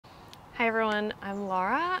Hi everyone, I'm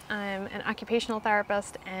Laura. I'm an occupational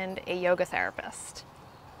therapist and a yoga therapist.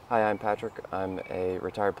 Hi, I'm Patrick. I'm a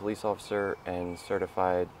retired police officer and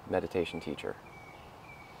certified meditation teacher.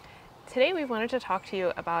 Today we wanted to talk to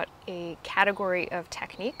you about a category of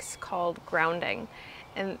techniques called grounding.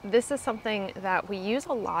 And this is something that we use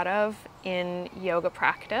a lot of in yoga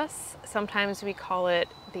practice. Sometimes we call it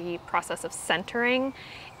the process of centering.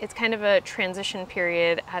 It's kind of a transition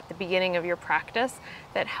period at the beginning of your practice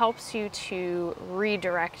that helps you to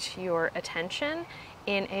redirect your attention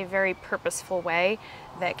in a very purposeful way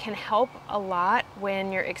that can help a lot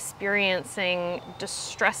when you're experiencing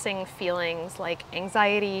distressing feelings like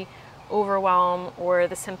anxiety, overwhelm, or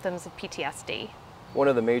the symptoms of PTSD. One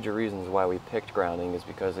of the major reasons why we picked grounding is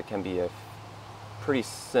because it can be a pretty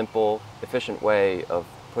simple, efficient way of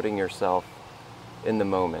putting yourself in the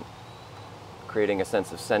moment, creating a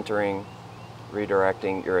sense of centering,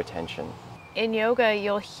 redirecting your attention. In yoga,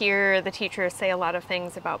 you'll hear the teachers say a lot of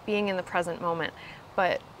things about being in the present moment,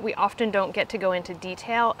 but we often don't get to go into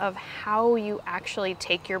detail of how you actually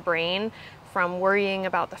take your brain from worrying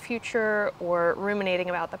about the future or ruminating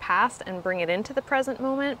about the past and bring it into the present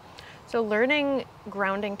moment. So learning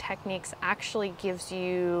grounding techniques actually gives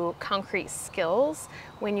you concrete skills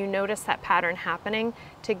when you notice that pattern happening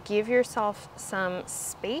to give yourself some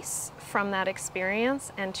space from that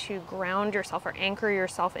experience and to ground yourself or anchor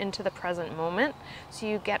yourself into the present moment so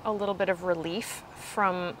you get a little bit of relief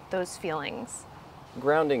from those feelings.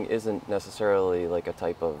 Grounding isn't necessarily like a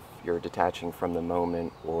type of you're detaching from the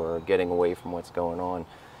moment or getting away from what's going on.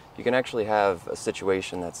 You can actually have a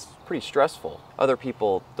situation that's pretty stressful. Other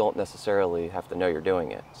people don't necessarily have to know you're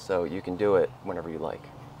doing it, so you can do it whenever you like.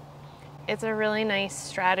 It's a really nice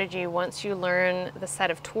strategy once you learn the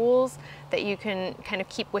set of tools that you can kind of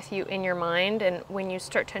keep with you in your mind, and when you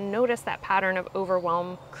start to notice that pattern of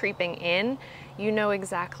overwhelm creeping in, you know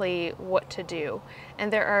exactly what to do.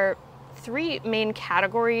 And there are three main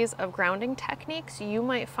categories of grounding techniques. You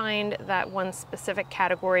might find that one specific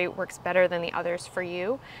category works better than the others for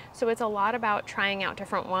you. So it's a lot about trying out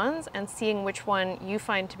different ones and seeing which one you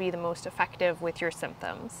find to be the most effective with your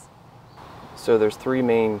symptoms. So there's three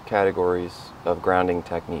main categories of grounding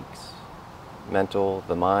techniques: mental,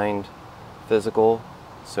 the mind; physical,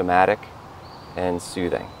 somatic; and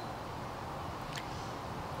soothing.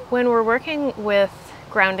 When we're working with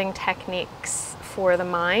grounding techniques for the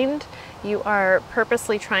mind, you are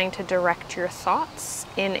purposely trying to direct your thoughts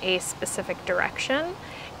in a specific direction.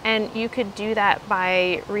 And you could do that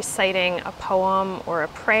by reciting a poem or a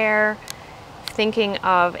prayer, thinking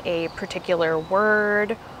of a particular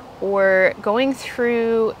word, or going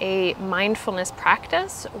through a mindfulness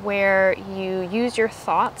practice where you use your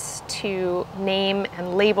thoughts to name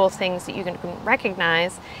and label things that you can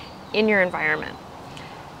recognize in your environment.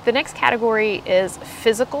 The next category is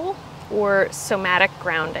physical or somatic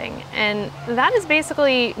grounding, and that is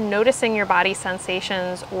basically noticing your body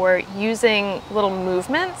sensations or using little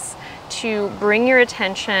movements to bring your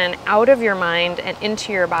attention out of your mind and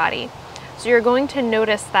into your body. So you're going to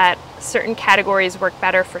notice that certain categories work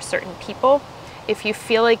better for certain people. If you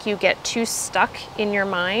feel like you get too stuck in your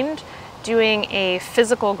mind, doing a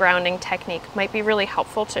physical grounding technique might be really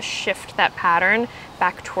helpful to shift that pattern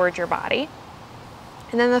back toward your body.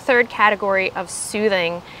 And then the third category of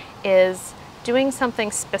soothing is doing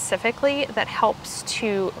something specifically that helps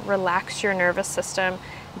to relax your nervous system,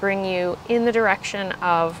 bring you in the direction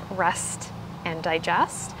of rest and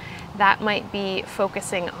digest. That might be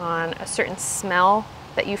focusing on a certain smell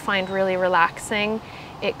that you find really relaxing.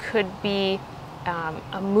 It could be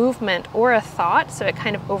a movement or a thought, so it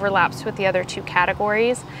kind of overlaps with the other two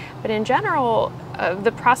categories. But in general,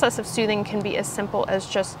 the process of soothing can be as simple as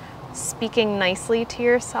just speaking nicely to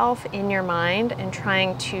yourself in your mind and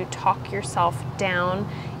trying to talk yourself down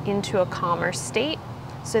into a calmer state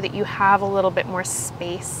so that you have a little bit more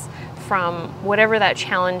space from whatever that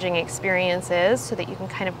challenging experience is, so that you can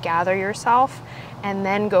kind of gather yourself and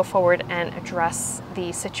then go forward and address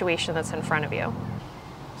the situation that's in front of you.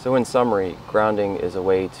 So in summary, grounding is a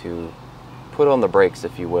way to put on the brakes,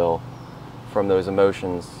 if you will, from those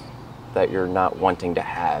emotions that you're not wanting to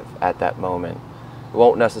have at that moment. It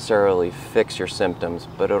won't necessarily fix your symptoms,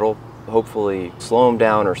 but it'll hopefully slow them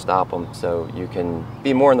down or stop them so you can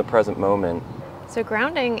be more in the present moment. So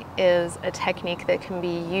grounding is a technique that can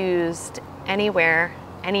be used anywhere,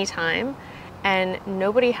 anytime, and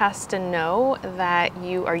nobody has to know that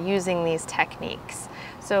you are using these techniques.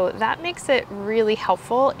 So that makes it really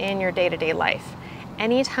helpful in your day-to-day life.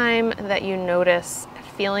 Anytime that you notice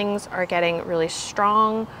feelings are getting really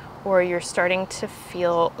strong or you're starting to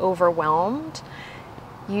feel overwhelmed,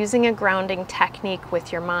 using a grounding technique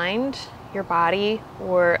with your mind your body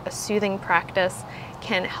or a soothing practice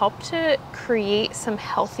can help to create some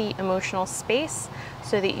healthy emotional space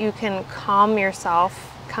so that you can calm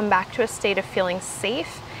yourself, come back to a state of feeling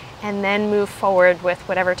safe, and then move forward with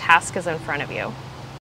whatever task is in front of you.